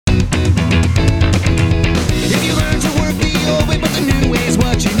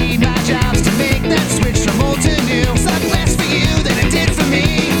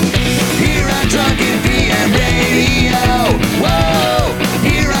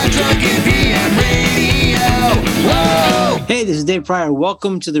Drunken PM Radio. Whoa! Hey, this is Dave Pryor.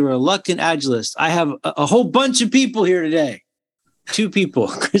 Welcome to the Reluctant Agilist. I have a whole bunch of people here today. Two people,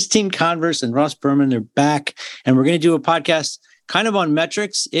 Christine Converse and Ross Berman. They're back, and we're going to do a podcast kind of on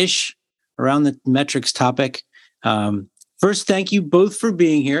metrics-ish, around the metrics topic. First, thank you both for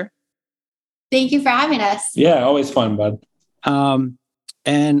being here. Thank you for having us. Yeah, always fun, bud.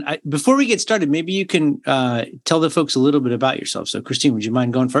 Before we get started, maybe you can tell the folks a little bit about yourself. So, Christine, would you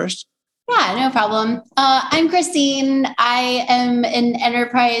mind going first? Yeah, no problem. I'm Christine. I am an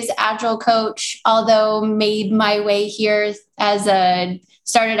enterprise agile coach, although made my way here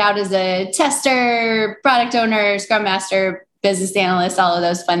started out as a tester, product owner, scrum master, business analyst, all of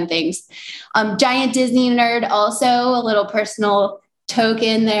those fun things. Giant Disney nerd also, a little personal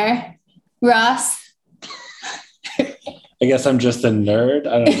token there. Ross? I guess I'm just a nerd.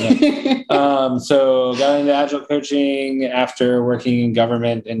 I don't know. So got into agile coaching after working in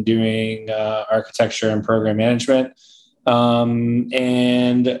government and doing architecture and program management.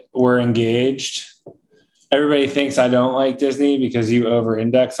 And we're engaged. Everybody thinks I don't like Disney because you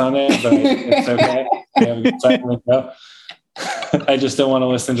over-index on it, but it's okay. We have a good time with that. I just don't want to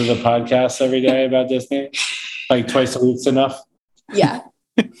listen to the podcast every day about Disney. Like twice a week's enough. Yeah.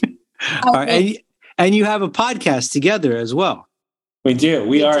 All right. And you have a podcast together as well. We do.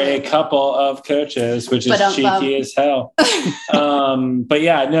 We are a couple of coaches, which is cheeky as hell. But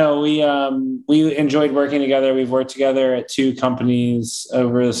yeah, no, we enjoyed working together. We've worked together at two companies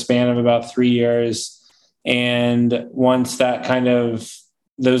over the span of about 3 years. And once that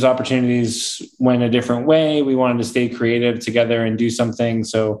those opportunities went a different way, we wanted to stay creative together and do something.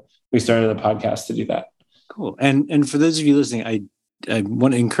 So we started a podcast to do that. Cool. And for those of you listening, I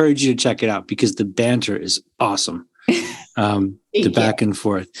want to encourage you to check it out because the banter is awesome. The back and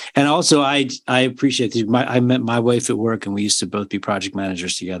forth. And also I appreciate this. I met my wife at work and we used to both be project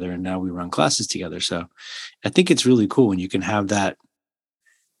managers together and now we run classes together. So I think it's really cool when you can have that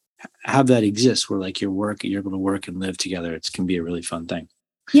exist where like you're able to work and live together. It can be a really fun thing.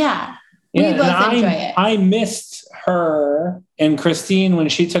 Yeah. We both enjoy it. I missed her and Christine when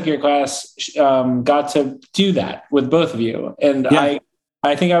she took your class, got to do that with both of you. And yeah.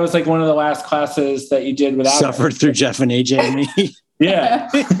 I think I was like one of the last classes that you did without suffered through Jeff and AJ and me. Yeah.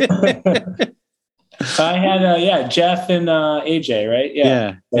 I had Jeff and AJ, right?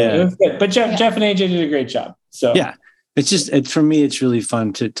 Yeah. It was good. But Jeff and AJ did a great job. So yeah. For me, it's really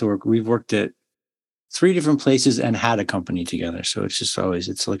fun to work. We've worked at 3 different places and had a company together. So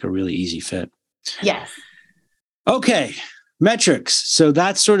it's like a really easy fit. Yes. Okay. Metrics. So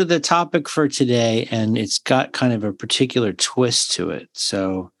that's sort of the topic for today. And it's got kind of a particular twist to it.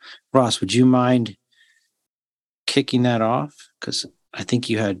 So Ross, would you mind kicking that off? Because I think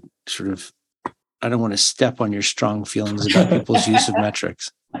you had I don't want to step on your strong feelings about people's use of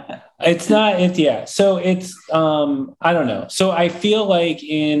metrics. It's not it. Yeah. So it's, I don't know. So I feel like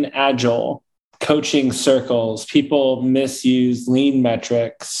in agile coaching circles, people misuse lean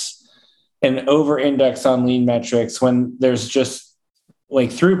metrics and over-index on lean metrics when there's just like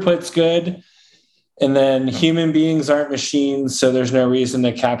throughput's good. And then human beings aren't machines. So there's no reason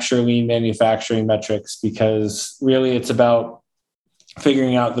to capture lean manufacturing metrics because really it's about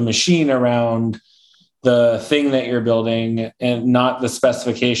figuring out the machine around the thing that you're building and not the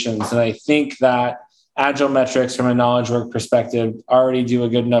specifications. And I think that agile metrics from a knowledge work perspective already do a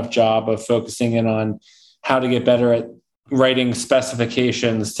good enough job of focusing in on how to get better at writing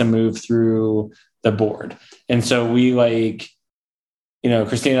specifications to move through the board. And so we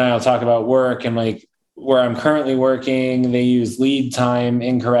Christine and I will talk about work and like where I'm currently working, they use lead time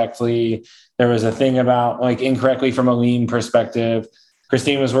incorrectly. There was a thing about like incorrectly from a lean perspective.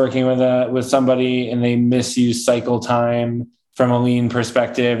 Christine was working with somebody and they misuse cycle time from a lean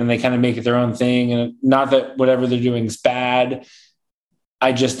perspective and they kind of make it their own thing. And not that whatever they're doing is bad.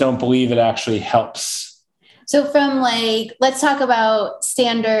 I just don't believe it actually helps. So let's talk about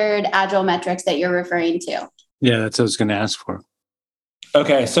standard agile metrics that you're referring to. Yeah, that's what I was going to ask for.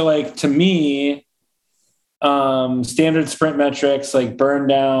 Okay. So to me, standard sprint metrics like burn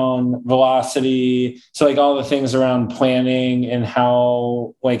down, velocity. So all the things around planning and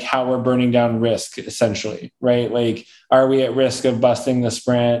how we're burning down risk essentially, right? Are we at risk of busting the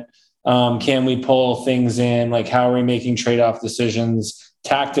sprint? Can we pull things in? How are we making trade-off decisions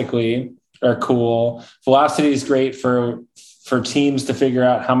tactically are cool. Velocity is great for teams to figure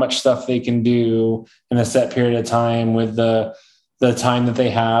out how much stuff they can do in a set period of time with the time that they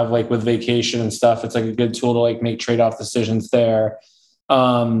have, with vacation and stuff. It's a good tool to make trade-off decisions there.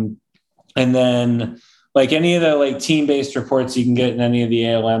 And then any of the team-based reports you can get in any of the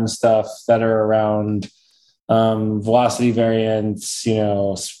ALM stuff that are around velocity variance,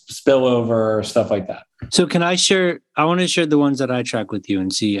 spillover, stuff like that. So can I share? I want to share the ones that I track with you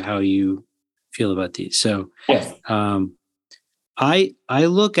and see how you feel about these. So Yes. I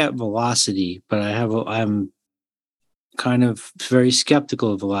look at velocity, but I'm kind of very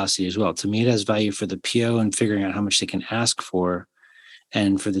skeptical of velocity as well. To me, it has value for the PO and figuring out how much they can ask for,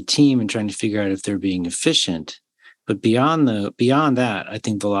 and for the team and trying to figure out if they're being efficient. But beyond that, I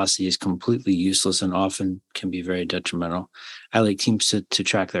think velocity is completely useless and often can be very detrimental. I like teams to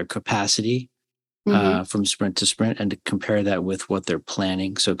track their capacity from sprint to sprint and to compare that with what they're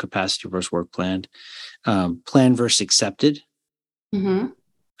planning. So capacity versus work planned, plan versus accepted,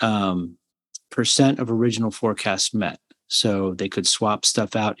 percent of original forecast met. So they could swap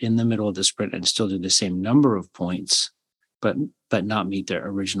stuff out in the middle of the sprint and still do the same number of points, but not meet their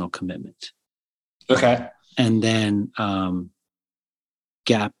original commitment. Okay. And then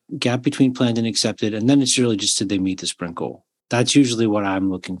gap between planned and accepted. And then it's really just did they meet the sprint goal? That's usually what I'm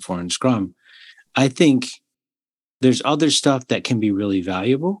looking for in Scrum. I think there's other stuff that can be really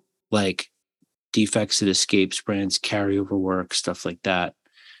valuable, like defects that escape sprints, carryover work, stuff like that.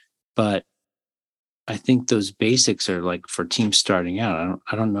 But I think those basics are like for teams starting out.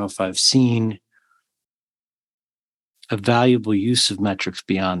 I don't know if I've seen a valuable use of metrics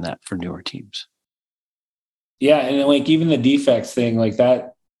beyond that for newer teams. Yeah, and like even the defects thing, like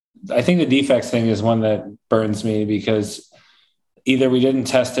that, I think the defects thing is one that burns me because either we didn't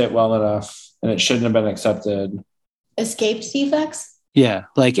test it well enough and it shouldn't have been accepted. Escaped defects? Yeah,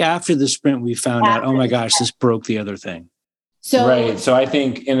 like after the sprint, we found out, oh my gosh, this broke the other thing. So right. So I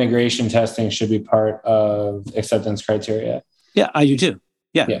think integration testing should be part of acceptance criteria. Yeah, I do too.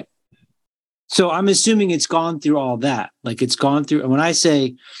 Yeah. So I'm assuming it's gone through all that. Like it's gone through, and when I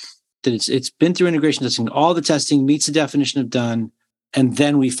say that it's been through integration testing, all the testing meets the definition of done, and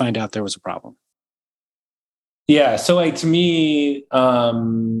then we find out there was a problem. Yeah. So like to me, I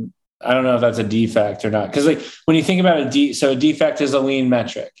don't know if that's a defect or not. Because like when you think about a defect is a lean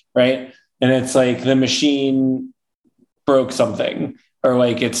metric, right? And it's like the machine broke something, or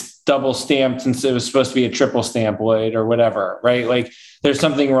like it's double stamped since it was supposed to be a triple stampoid or whatever, right? Like there's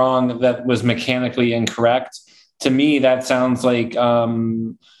something wrong that was mechanically incorrect. To me, that sounds like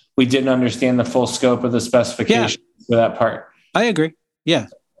we didn't understand the full scope of the specification for that part. I agree. Yeah.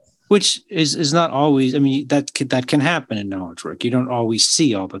 Which is not always, I mean, that can happen in knowledge work. You don't always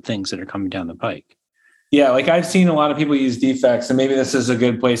see all the things that are coming down the pike. Yeah, like I've seen a lot of people use defects, and maybe this is a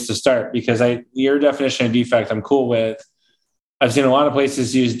good place to start because your definition of defect I'm cool with. I've seen a lot of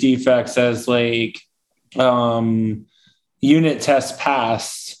places use defects as like unit test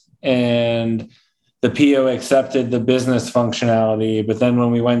passed and the PO accepted the business functionality, but then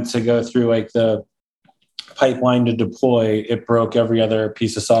when we went to go through like the pipeline to deploy, it broke every other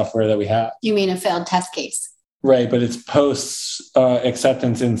piece of software that we have. You mean a failed test case? Right, but it's post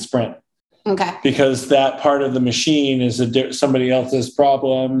acceptance in sprint. Okay. Because that part of the machine is somebody else's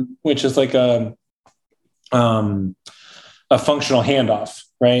problem, which is like a functional handoff,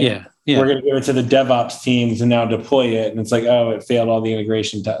 right? Yeah. We're going to give it to the DevOps teams and now deploy it. And it's like, oh, it failed all the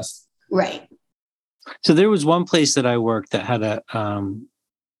integration tests. Right. So there was one place that I worked that had a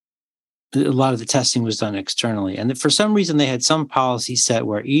lot of the testing was done externally. And for some reason, they had some policy set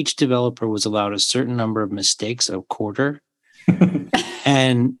where each developer was allowed a certain number of mistakes a quarter.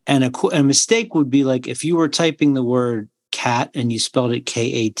 and a mistake would be like if you were typing the word cat and you spelled it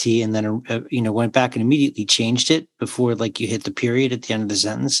K-A-T and then went back and immediately changed it before like you hit the period at the end of the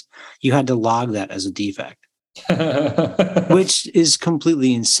sentence, you had to log that as a defect, which is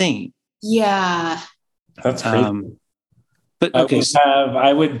completely insane. Yeah. That's crazy. But okay,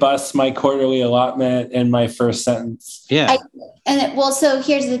 I would bust my quarterly allotment in my first sentence. Yeah. So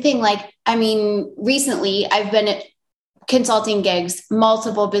here's the thing. Like, I mean, recently I've been at consulting gigs,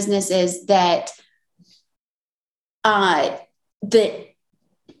 multiple businesses that the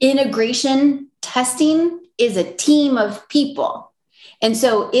integration testing is a team of people. And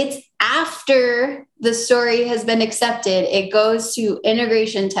so it's after the story has been accepted, it goes to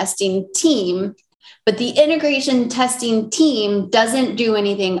integration testing team, but the integration testing team doesn't do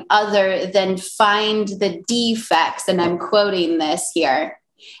anything other than find the defects, and I'm quoting this here,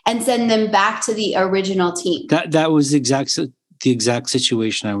 and send them back to the original team. That was the exact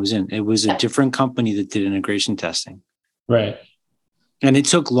situation I was in. It was a different company that did integration testing. Right. And it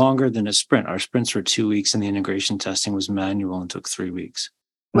took longer than a sprint. Our sprints were 2 weeks and the integration testing was manual and took 3 weeks.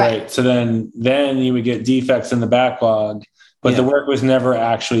 Right. So then you would get defects in the backlog, but the work was never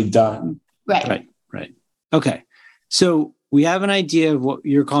actually done. Right. Okay. So we have an idea of what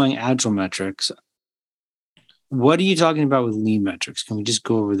you're calling agile metrics. What are you talking about with lean metrics? Can we just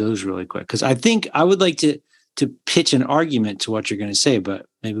go over those really quick? Because I think I would like to to pitch an argument to what you're going to say, but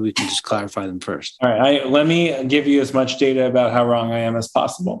maybe we can just clarify them first. All right. Let me give you as much data about how wrong I am as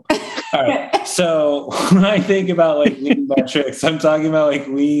possible. All right. So when I think about like lean metrics, I'm talking about like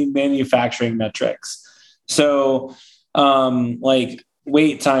lean manufacturing metrics. So like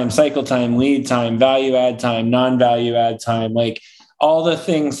wait time, cycle time, lead time, value add time, non-value add time, like all the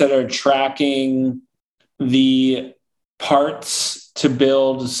things that are tracking the parts to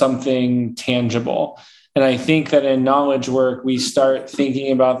build something tangible. And I think that in knowledge work, we start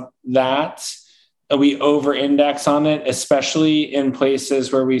thinking about that. We over-index on it, especially in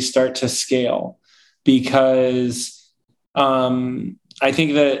places where we start to scale, because I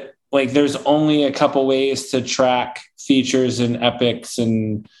think that like there's only a couple ways to track features in epics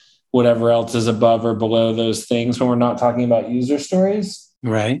and whatever else is above or below those things when we're not talking about user stories.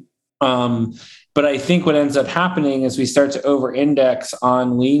 Right. But I think what ends up happening is we start to over-index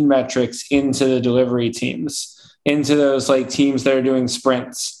on lean metrics into the delivery teams, into those like teams that are doing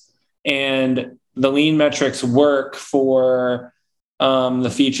sprints. And the lean metrics work for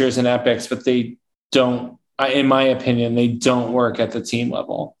the features and epics, but they don't, in my opinion, they don't work at the team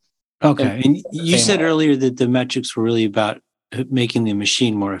level. Okay. And you said earlier that the metrics were really about making the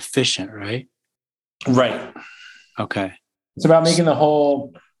machine more efficient, right? Right. Okay. It's about making the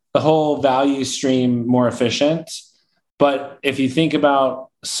whole value stream more efficient. But if you think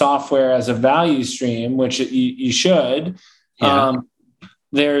about software as a value stream, which you should,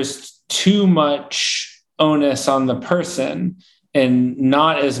 there's too much onus on the person and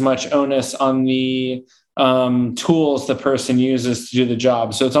not as much onus on the tools the person uses to do the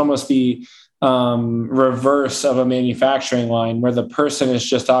job. So it's almost the reverse of a manufacturing line where the person is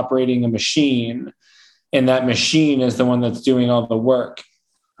just operating a machine and that machine is the one that's doing all the work.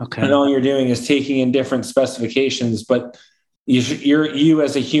 Okay. And all you're doing is taking in different specifications, but you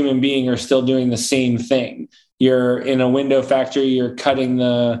as a human being are still doing the same thing. You're in a window factory, you're cutting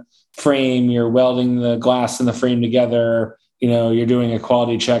the frame, you're welding the glass and the frame together. You know, you're doing a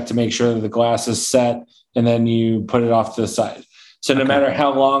quality check to make sure that the glass is set, and then you put it off to the side. So no matter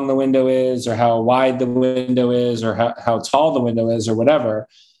how long the window is or how wide the window is or how tall the window is or whatever,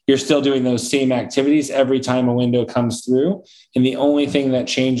 you're still doing those same activities every time a window comes through. And the only thing that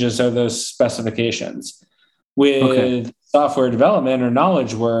changes are those specifications. With software development or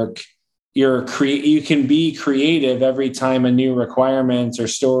knowledge work, you can be creative every time a new requirement or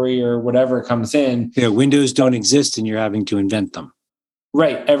story or whatever comes in. Yeah, windows don't exist and you're having to invent them.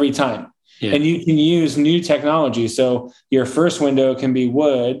 Right, every time. Yeah. And you can use new technology. So your first window can be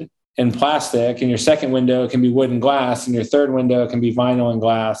wood and plastic, and your second window can be wood and glass, and your third window can be vinyl and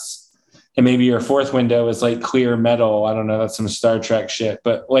glass. And maybe your fourth window is like clear metal. I don't know, that's some Star Trek shit,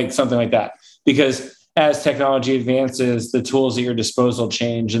 but like something like that. Because as technology advances, the tools at your disposal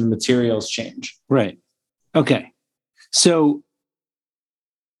change and the materials change. Right. Okay. So,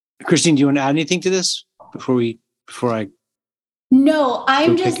 Christine, do you want to add anything to this before I? No,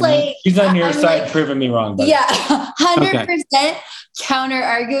 I'm just like... She's on your side, like, proving me wrong. Buddy. Yeah, 100% counter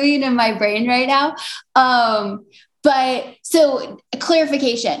arguing in my brain right now. But so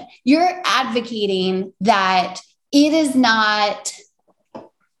clarification, you're advocating that it is not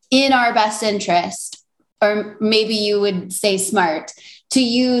in our best interest, or maybe you would say smart, to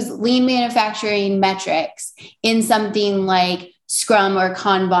use lean manufacturing metrics in something like Scrum or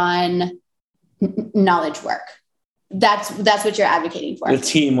Kanban knowledge work. That's what you're advocating for. The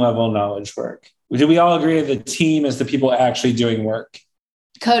team level knowledge work. Do we all agree that the team is the people actually doing work?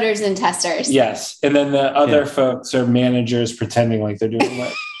 Coders and testers. Yes. And then the other folks are managers pretending like they're doing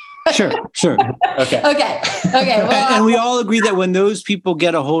work. Sure. Okay. Well, and we all agree that when those people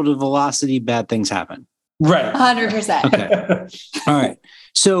get a hold of velocity, bad things happen. Right. 100%. Okay. All right.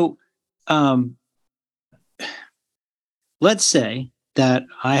 So let's say that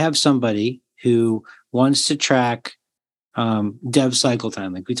I have somebody who wants to track dev cycle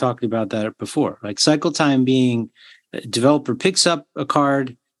time. Like we talked about that before, like cycle time being a developer picks up a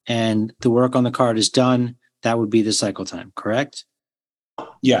card and the work on the card is done. That would be the cycle time, correct?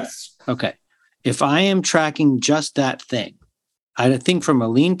 Yes. Okay. If I am tracking just that thing, I think from a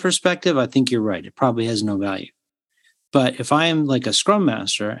lean perspective, I think you're right. It probably has no value. But if I am like a Scrum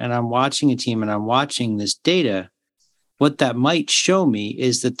Master and I'm watching a team and I'm watching this data, what that might show me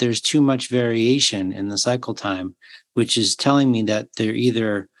is that there's too much variation in the cycle time, which is telling me that they're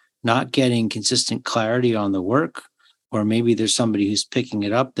either not getting consistent clarity on the work, or maybe there's somebody who's picking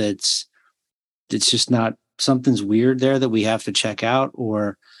it up that's just not, something's weird there that we have to check out,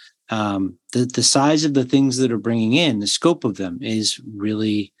 or the size of the things that are bringing in, the scope of them is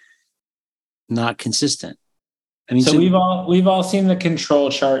really not consistent. I mean, so we've all seen the control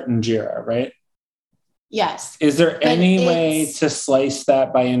chart in Jira, right? Yes. Is there But any way it's- to slice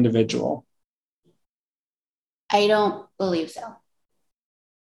that by individual? I don't believe so.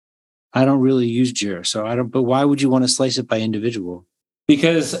 I don't really use Jira, so I don't. But why would you want to slice it by individual?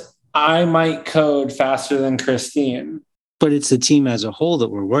 Because I might code faster than Christine. But it's the team as a whole that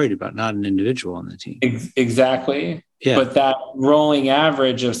we're worried about, not an individual on the team. Exactly. Yeah. But that rolling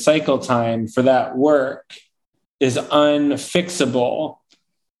average of cycle time for that work is unfixable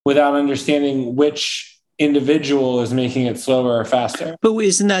without understanding which individual is making it slower or faster. But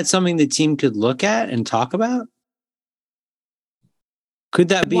isn't that something the team could look at and talk about? Could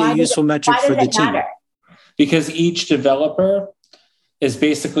that be a useful metric for the team? Because each developer is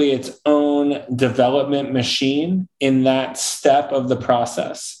basically its own development machine in that step of the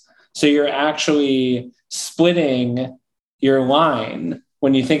process. So you're actually splitting your line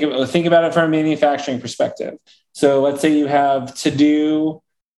when you think about it from a manufacturing perspective. So let's say you have to do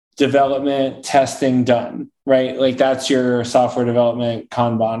development testing done, right? Like that's your software development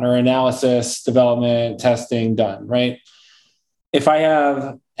Kanban, or analysis, development, testing done, right? If I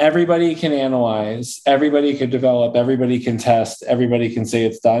have everybody can analyze, everybody can develop, everybody can test, everybody can say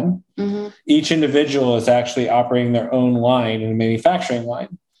it's done. Mm-hmm. Each individual is actually operating their own line in a manufacturing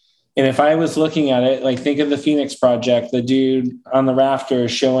line. And if I was looking at it, like think of the Phoenix Project, the dude on the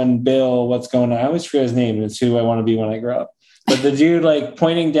rafters showing Bill what's going on. I always forget his name. It's who I want to be when I grow up. But the dude like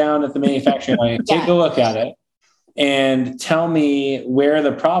pointing down at the manufacturing line, take a look at it and tell me where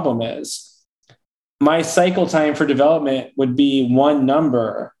the problem is. My cycle time for development would be one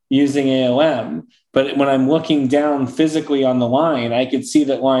number using ALM. But when I'm looking down physically on the line, I could see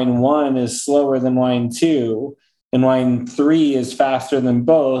that line 1 is slower than line 2, and line 3 is faster than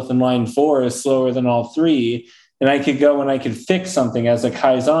both, and line 4 is slower than all 3. And I could go and I could fix something as a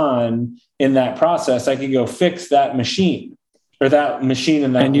Kaizen in that process. I could go fix that machine or that machine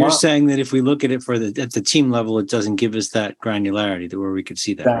in that. And you're line. saying that if we look at it at the team level, it doesn't give us that granularity where we could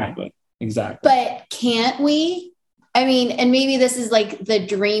see that, Exactly. right? Exactly. But can't we? I mean, and maybe this is like the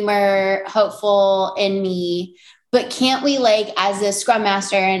dreamer, hopeful in me, but can't we, like, as a scrum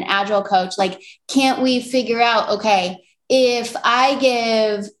master and agile coach, like, can't we figure out, okay, if I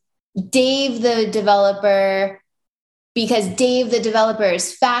give Dave the developer, because Dave the developer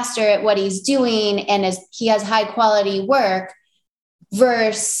is faster at what he's doing and he has high quality work,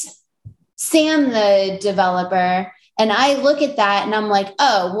 versus Sam the developer, and I look at that and I'm like,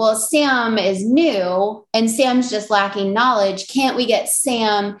 oh, well, Sam is new and Sam's just lacking knowledge. Can't we get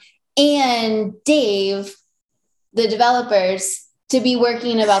Sam and Dave, the developers, to be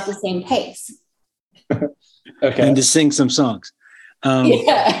working about the same pace? Okay. And to sing some songs.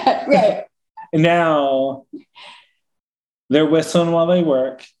 Yeah, right. Now they're whistling while they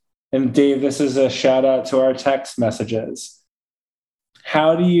work. And Dave, this is a shout out to our text messages.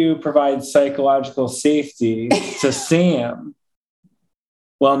 How do you provide psychological safety to Sam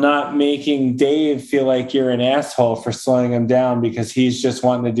while not making Dave feel like you're an asshole for slowing him down because he's just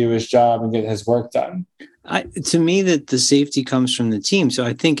wanting to do his job and get his work done? To me, that the safety comes from the team. So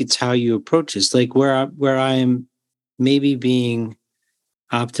I think it's how you approach this. Like where I am maybe being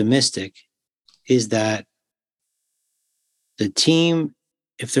optimistic is that the team,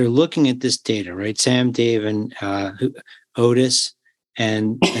 if they're looking at this data, right? Sam, Dave, and Otis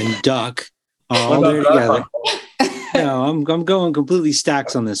and Duck are all there together. No, I'm going completely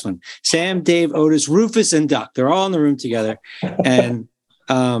stacks on this one. Sam, Dave, Otis, Rufus, and Duck. They're all in the room together. And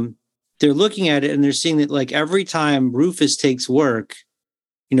they're looking at it and they're seeing that, like, every time Rufus takes work,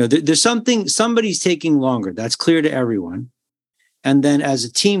 there's somebody's taking longer. That's clear to everyone. And then as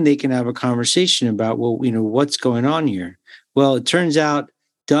a team, they can have a conversation about, well, what's going on here? Well, it turns out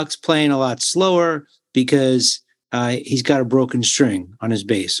Duck's playing a lot slower because he's got a broken string on his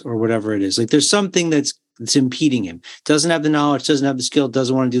bass or whatever it is. Like there's something that's impeding him. Doesn't have the knowledge, doesn't have the skill,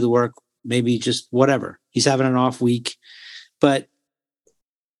 doesn't want to do the work, maybe just whatever. He's having an off week. But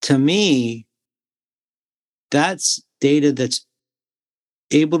to me, that's data that's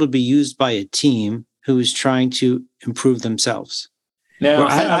able to be used by a team who is trying to improve themselves. Now,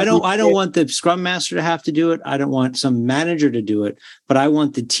 I don't want the scrum master to have to do it. I don't want some manager to do it, but I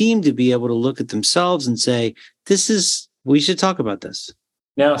want the team to be able to look at themselves and say, we should talk about this.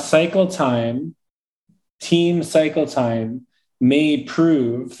 Now, team cycle time may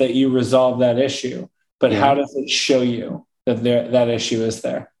prove that you resolve that issue, but how does it show you that that issue is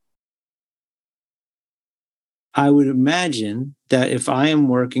there? I would imagine that if I am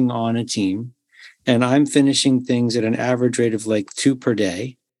working on a team and I'm finishing things at an average rate of like 2 per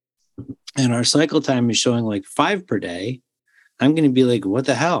day, and our cycle time is showing like 5 per day, I'm going to be like, what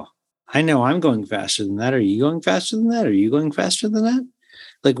the hell? I know I'm going faster than that. Are you going faster than that? Are you going faster than that?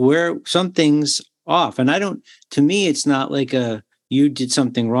 Like, where some things off. And to me, it's not like you did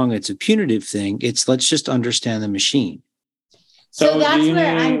something wrong. It's a punitive thing. It's let's just understand the machine. So that's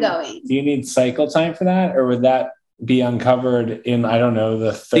where I'm going. Do you need cycle time for that? Or would that be uncovered in, I don't know,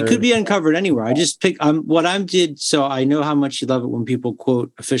 the third? It could be uncovered anywhere. I just picked what I did. So I know how much you love it when people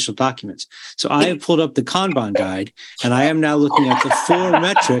quote official documents. So I have pulled up the Kanban guide, and I am now looking at the 4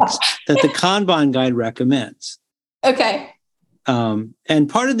 metrics that the Kanban guide recommends. Okay. And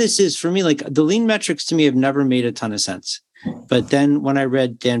part of this is for me, like the lean metrics to me have never made a ton of sense. But then when I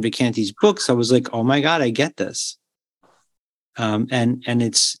read Dan Vicanti's books, I was like, oh my God, I get this. But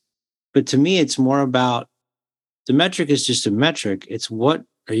to me, it's more about the metric is just a metric. It's what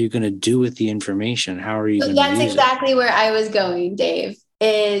are you going to do with the information? How are you going to use it? That's exactly where I was going, Dave,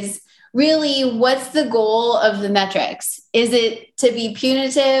 is really what's the goal of the metrics? Is it to be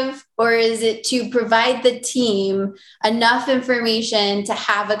punitive, or is it to provide the team enough information to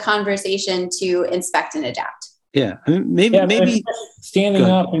have a conversation to inspect and adapt? Yeah. I mean, maybe standing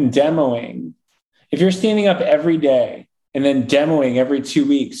up and demoing. If you're standing up every day and then demoing every 2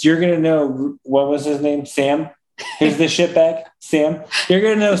 weeks, you're going to know, what was his name? Sam? Here's the shitbag, Sam. You're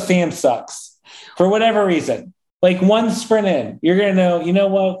going to know Sam sucks for whatever reason. Like one sprint in, you're going to know, you know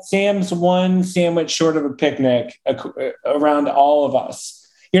what? Sam's one sandwich short of a picnic around all of us.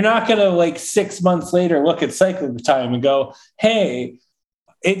 You're not going to like 6 months later look at cycle time and go, hey,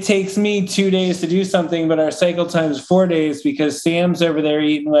 it takes me 2 days to do something, but our cycle time is 4 days because Sam's over there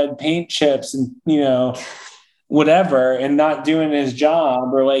eating lead paint chips and, whatever, and not doing his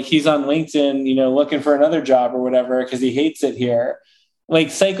job, or like he's on LinkedIn, looking for another job or whatever, because he hates it here.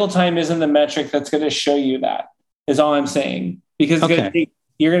 Like cycle time isn't the metric that's going to show you that, is all I'm saying, because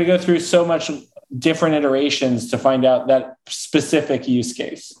you're going to go through so much different iterations to find out that specific use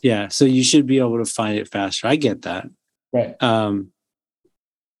case. Yeah. So you should be able to find it faster. I get that. Right.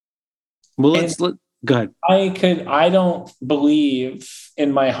 Well, go ahead. I don't believe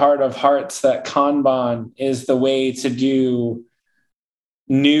in my heart of hearts that Kanban is the way to do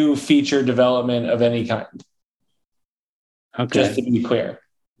new feature development of any kind. Okay. Just to be clear.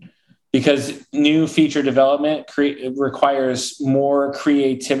 Because new feature development requires more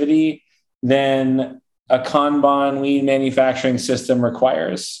creativity than a Kanban lean manufacturing system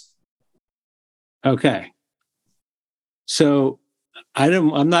requires. Okay. So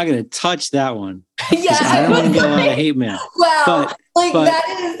I'm not going to touch that one. Yeah, I don't want to get a lot of hate mail. Wow. That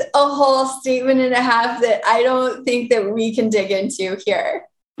is a whole statement and a half that I don't think that we can dig into here.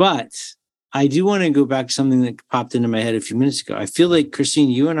 But I do want to go back to something that popped into my head a few minutes ago. I feel like, Christine,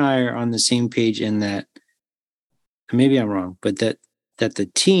 you and I are on the same page in that, maybe I'm wrong, but that the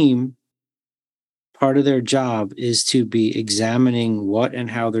team, part of their job is to be examining what and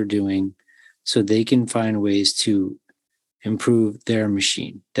how they're doing so they can find ways to improve their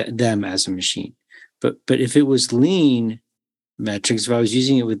machine, them as a machine. But if it was lean metrics, if I was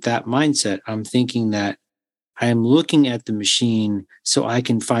using it with that mindset, I'm thinking that I am looking at the machine so I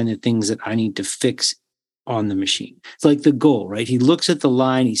can find the things that I need to fix on the machine. It's like the goal, right? He looks at the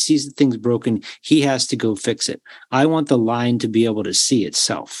line, he sees the thing's broken, he has to go fix it. I want the line to be able to see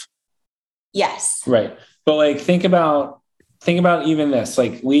itself. Yes. Right. But like think about even this,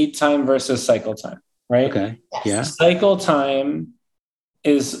 like lead time versus cycle time, right? Okay. Yes. Yeah. Cycle time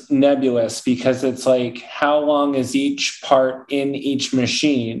is nebulous because it's like, how long is each part in each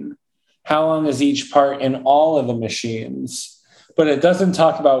machine? How long is each part in all of the machines? But it doesn't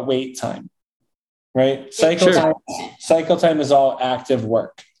talk about wait time, right? Cycle time is all active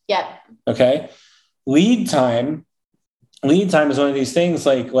work. Yep. Okay. Lead time is one of these things,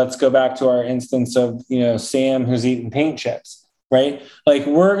 like, let's go back to our instance of, Sam who's eating paint chips, right? Like,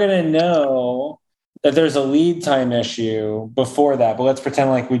 we're going to know that there's a lead time issue before that, but let's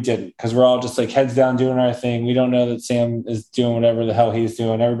pretend like we didn't, because we're all just like heads down doing our thing. We don't know that Sam is doing whatever the hell he's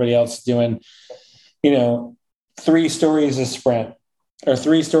doing. Everybody else is doing, 3 stories a sprint or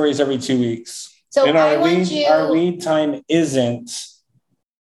 3 stories every 2 weeks. So and our lead time isn't,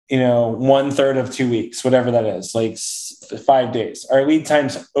 1/3 of 2 weeks, whatever that is, like 5 days. Our lead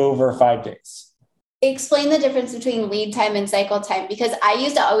time's over 5 days. Explain the difference between lead time and cycle time, because I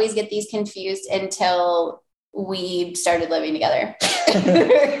used to always get these confused until we started living together.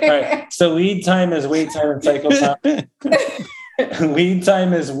 All right. So lead time is wait time and cycle time. Lead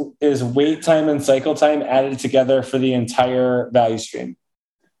time is wait time and cycle time added together for the entire value stream,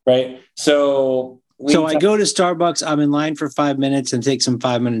 right? So I go to Starbucks, I'm in line for 5 minutes and take some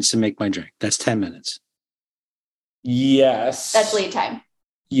 5 minutes to make my drink. That's 10 minutes. Yes. That's lead time.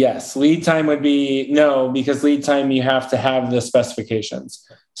 Yes. Lead time would be no, because lead time, you have to have the specifications.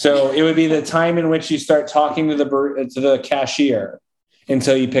 So it would be the time in which you start talking to the cashier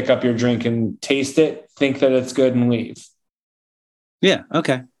until you pick up your drink and taste it, think that it's good, and leave. Yeah.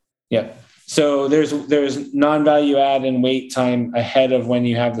 Okay. Yeah. So there's non-value add and wait time ahead of when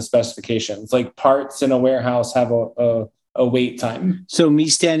you have the specifications. Like parts in a warehouse have a wait time. So me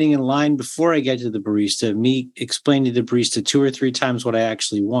standing in line before I get to the barista, me explaining to the barista 2 or 3 times what I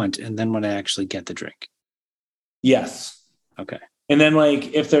actually want, and then when I actually get the drink. Yes. Okay. And then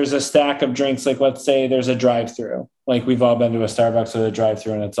like if there's a stack of drinks, like let's say there's a drive-through, like we've all been to a Starbucks with a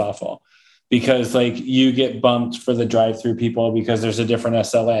drive-through and it's awful because like you get bumped for the drive-through people because there's a different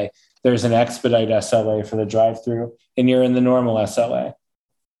SLA. There's an expedite SLA for the drive-through and you're in the normal SLA.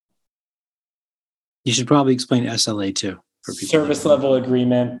 You should probably explain SLA too for people. Service level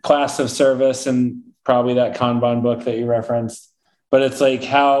agreement, class of service, and probably that Kanban book that you referenced. But it's like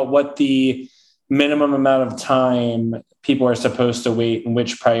what the minimum amount of time people are supposed to wait and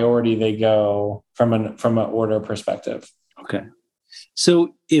which priority they go from an order perspective. Okay.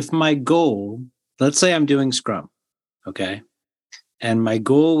 So if my goal, let's say I'm doing Scrum, okay? And my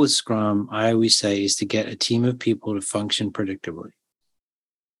goal with Scrum, I always say, is to get a team of people to function predictably.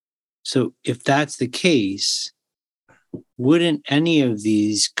 So if that's the case, wouldn't any of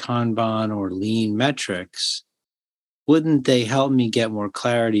these Kanban or lean metrics, wouldn't they help me get more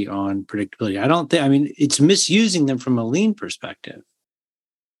clarity on predictability? It's misusing them from a lean perspective,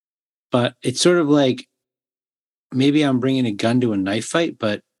 but it's sort of like maybe I'm bringing a gun to a knife fight,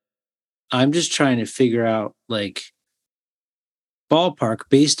 but I'm just trying to figure out like ballpark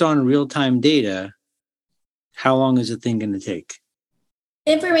based on real-time data, how long is the thing going to take?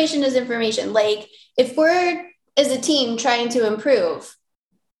 Information is information. Like if we're as a team trying to improve,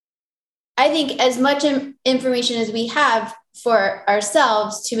 I think as much information as we have for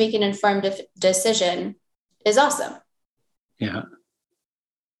ourselves to make an informed decision is awesome. Yeah.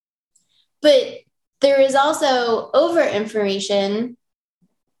 But there is also over information.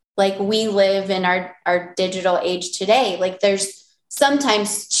 Like we live in our digital age today. Like there's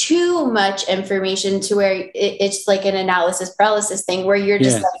sometimes too much information to where it's like an analysis paralysis thing where you're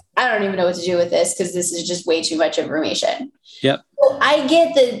just like, I don't even know what to do with this because this is just way too much information. Yep. So I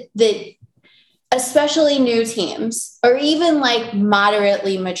get that especially new teams or even like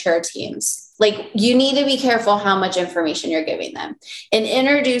moderately mature teams, like you need to be careful how much information you're giving them. And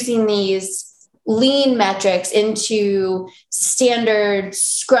introducing these lean metrics into standard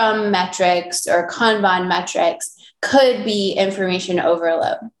Scrum metrics or Kanban metrics could be information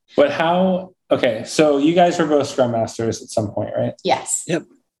overload. But so you guys were both Scrum Masters at some point, right? Yes. Yep.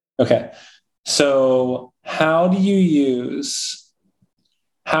 Okay. So how would you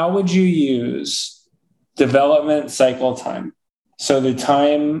use development cycle time? So the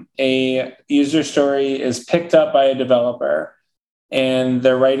time a user story is picked up by a developer and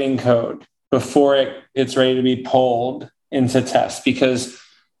they're writing code before it's ready to be pulled into test, because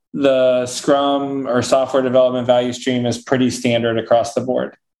the Scrum or software development value stream is pretty standard across the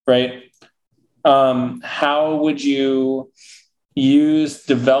board, right? How would you use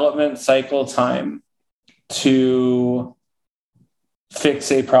development cycle time to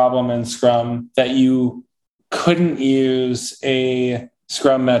fix a problem in Scrum that you couldn't use a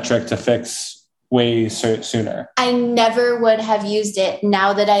Scrum metric to fix way sooner? I never would have used it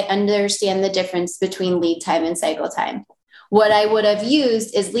now that I understand the difference between lead time and cycle time. What I would have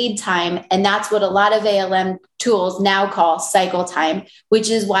used is lead time, and that's what a lot of ALM tools now call cycle time, which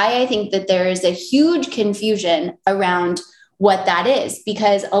is why I think that there is a huge confusion around what that is,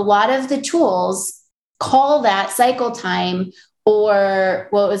 because a lot of the tools call that cycle time, or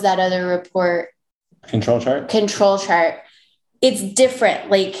what was that other report? Control chart. It's different.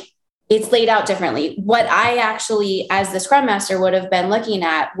 Like it's laid out differently. What I actually, as the Scrum Master, would have been looking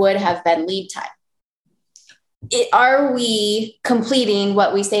at would have been lead time. Are we completing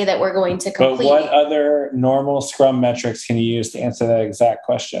what we say that we're going to complete? But what other normal Scrum metrics can you use to answer that exact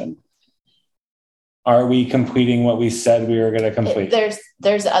question? Are we completing what we said we were going to complete?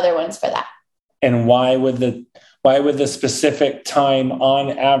 There's other ones for that. And why would the specific time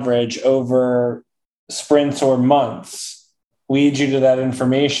on average over sprints or months lead you to that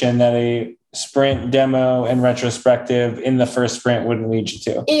information that a sprint demo and retrospective in the first sprint wouldn't lead you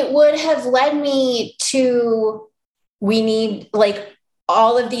to? It would have led me to, we need, like,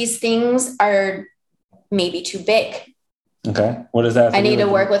 all of these things are maybe too big. Okay. What does that have to I do need to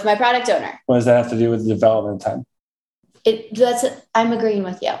work with my product owner. What does that have to do with development time? I'm agreeing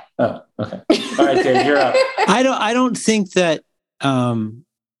with you. Oh, okay. All right, Dave, you're up. I don't think that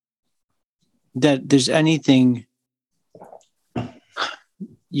that there's anything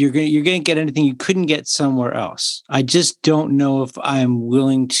you're going to get anything you couldn't get somewhere else. I just don't know if I'm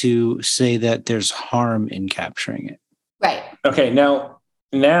willing to say that there's harm in capturing it. Right. Okay. Now,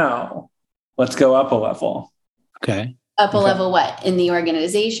 now let's go up a level. Okay. Up a level what? In the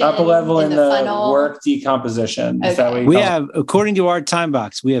organization? Up a level in the funnel? work decomposition. Is that Okay. what you We call it? have, according to our time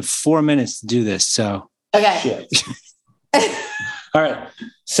box, we have 4 minutes to do this. So Okay. Shit. All right.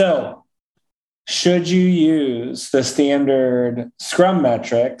 So, should you use the standard Scrum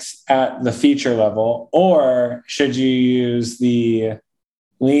metrics at the feature level, or should you use the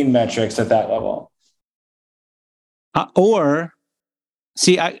lean metrics at that level? or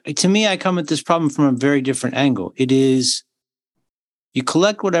see, to me, I come at this problem from a very different angle. It is, you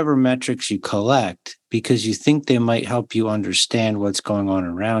collect whatever metrics you collect because you think they might help you understand what's going on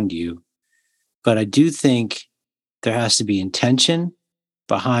around you. But I do think there has to be intention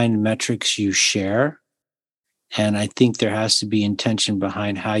behind metrics you share. And I think there has to be intention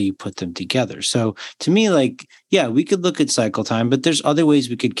behind how you put them together. So to me, like, yeah, we could look at cycle time, but there's other ways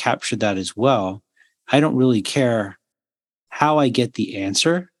we could capture that as well. I don't really care how I get the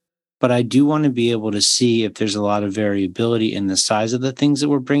answer, but I do want to be able to see if there's a lot of variability in the size of the things that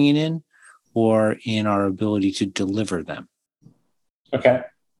we're bringing in or in our ability to deliver them. Okay.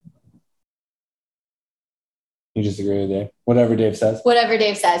 You just agree with Dave? Whatever Dave says. Whatever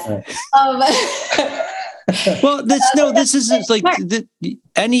Dave says. Right. Well, this is like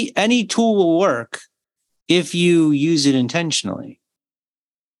any tool will work if you use it intentionally.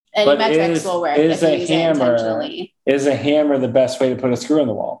 Any But metrics will work if you use it intentionally. Is a hammer the best way to put a screw in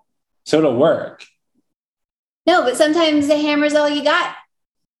the wall? So it'll work. No, but sometimes the hammer's all you got.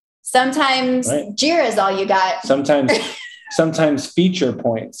 Sometimes Right. Jira's all you got. Sometimes feature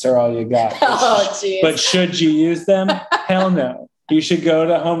points are all you got. Oh, jeez. But should you use them? Hell no. You should go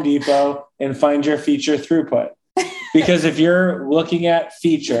to Home Depot and find your feature throughput. Because if you're looking at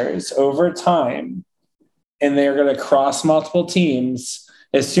features over time and they're going to cross multiple teams,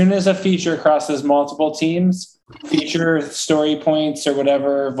 as soon as a feature crosses multiple teams, feature story points or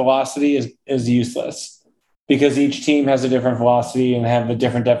whatever velocity is useless, because each team has a different velocity and have a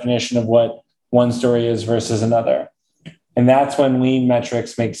different definition of what one story is versus another. And that's when lean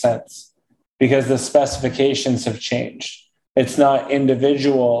metrics make sense, because the specifications have changed. It's not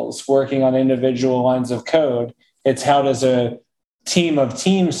individuals working on individual lines of code. It's how does a team of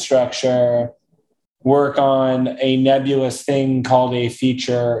team structure work on a nebulous thing called a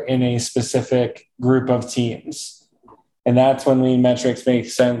feature in a specific group of teams. And that's when lean metrics make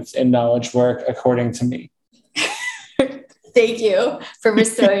sense in knowledge work, according to me. Thank you for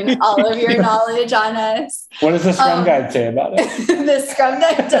bestowing all of your knowledge on us. What does the Scrum Guide say about it? The Scrum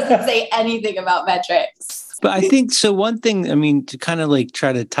Guide doesn't say anything about metrics. But I think so. One thing, I mean, to kind of like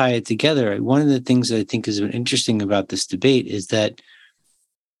try to tie it together, one of the things that I think is interesting about this debate is that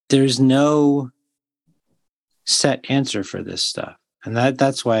there's no set answer for this stuff. And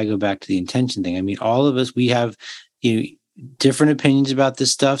that's why I go back to the intention thing. I mean, all of us, we have different opinions about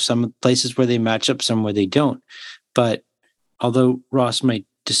this stuff, some places where they match up, some where they don't. But although Ross might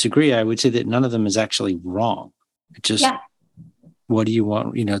disagree, I would say that none of them is actually wrong. It just, what do you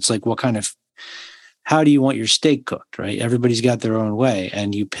want? It's like, how do you want your steak cooked, right? Everybody's got their own way,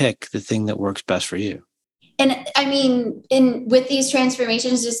 and you pick the thing that works best for you. And I mean, with these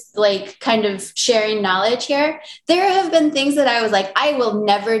transformations, just like kind of sharing knowledge here, there have been things that I was like, I will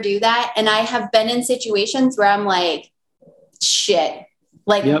never do that. And I have been in situations where I'm like, shit,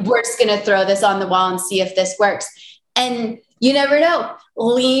 like we're just going to throw this on the wall and see if this works. And you never know.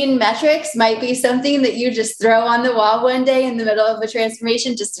 Lean metrics might be something that you just throw on the wall one day in the middle of a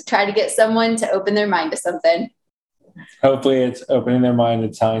transformation just to try to get someone to open their mind to something. Hopefully it's opening their mind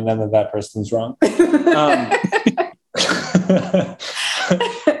and telling them that person's wrong.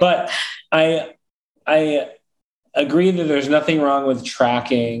 But I agree that there's nothing wrong with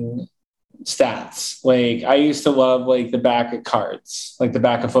tracking stats. Like I used to love like the back of cards, like the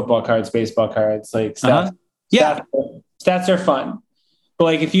back of football cards, baseball cards, like stats. Stats are fun. But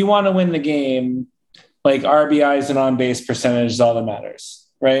like if you want to win the game, like RBIs and on base percentage is all that matters,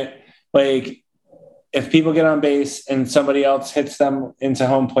 right? Like if people get on base and somebody else hits them into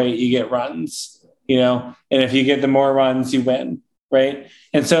home plate, you get runs, and if you get the more runs, you win, right?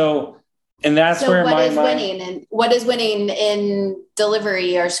 And that's where what is winning in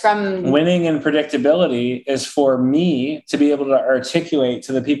delivery or Scrum? Winning in predictability is for me to be able to articulate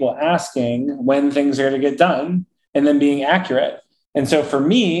to the people asking when things are going to get done and then being accurate. And so for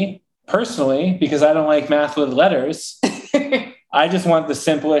me personally, because I don't like math with letters, I just want the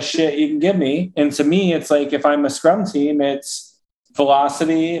simplest shit you can give me. And to me, it's like, if I'm a Scrum team, it's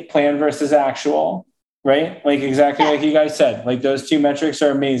velocity, plan versus actual, right? Like exactly like you guys said, like those two metrics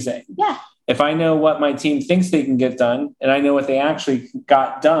are amazing. Yeah. If I know what my team thinks they can get done, and I know what they actually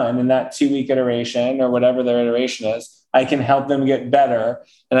got done in that 2-week iteration or whatever their iteration is, I can help them get better,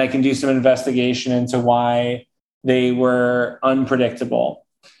 and I can do some investigation into why they were unpredictable.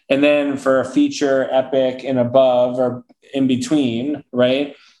 And then for a feature, epic, and above or in between,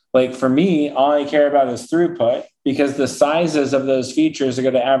 right? Like for me, all I care about is throughput, because the sizes of those features are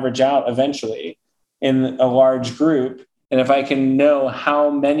going to average out eventually in a large group. And if I can know how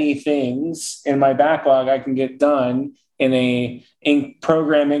many things in my backlog I can get done in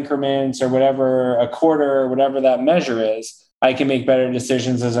program increments or whatever, a quarter or whatever that measure is, I can make better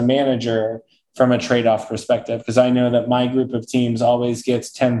decisions as a manager from a trade-off perspective, because I know that my group of teams always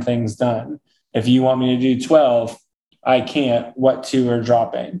gets 10 things done. If you want me to do 12, I can't. What 2 are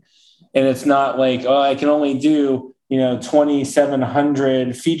dropping? And it's not like, oh, I can only do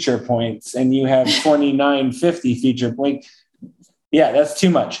 2,700 feature points and you have 2,950 feature points. Yeah, that's too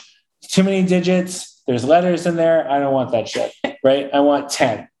much. Too many digits. There's letters in there. I don't want that shit, right? I want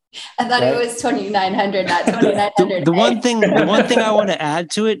 10. I thought it was 2,900, not 2,900. The one thing I want to add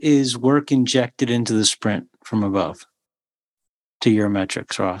to it is work injected into the sprint from above to your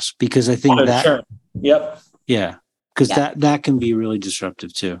metrics, Ross, because I think that, sure. Yep. Yeah, because that can be really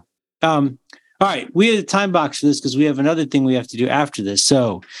disruptive too. All right, we had a time box for this because we have another thing we have to do after this.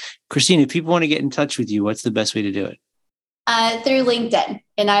 So, Christine, if people want to get in touch with you, what's the best way to do it? Through LinkedIn,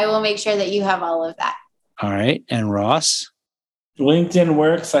 and I will make sure that you have all of that. All right, and Ross? LinkedIn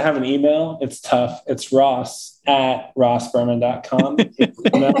works. I have an email. It's tough. It's ross@rossberman.com.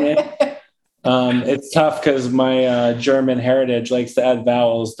 It's tough because my German heritage likes to add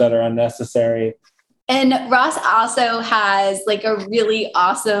vowels that are unnecessary. And Ross also has like a really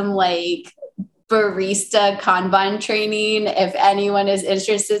awesome barista Kanban training. If anyone is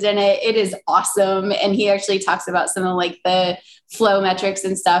interested in it, it is awesome. And he actually talks about some of the flow metrics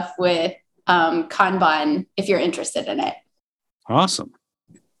and stuff with Kanban if you're interested in it. Awesome.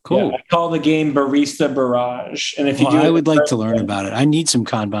 Cool. Yeah, I call the game Barista Barrage. And if you I would like to learn about it. I need some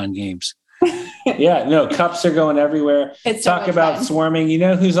Kanban games. Yeah, no, cups are going everywhere. It's Talk about fun. Swarming. You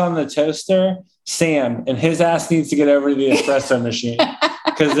know who's on the toaster? Sam. And his ass needs to get over to the espresso machine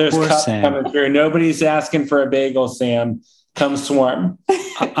because there's cups coming through. Nobody's asking for a bagel, Sam. Come swarm.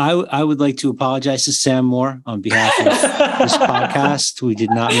 I would like to apologize to Sam Moore on behalf of this podcast. We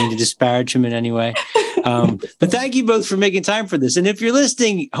did not mean to disparage him in any way. But thank you both for making time for this. And if you're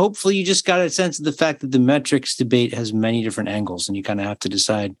listening, hopefully you just got a sense of the fact that the metrics debate has many different angles and you kind of have to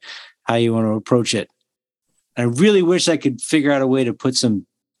decide how you want to approach it. I really wish I could figure out a way to put some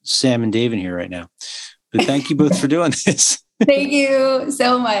Sam and Dave in here right now. But thank you both for doing this. Thank you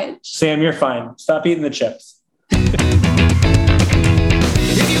so much. Sam, you're fine. Stop eating the chips. If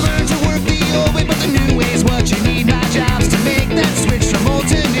you learn to work the old way, but the new way is what you need, my job's to make that switch from old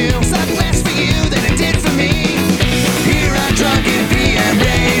to new.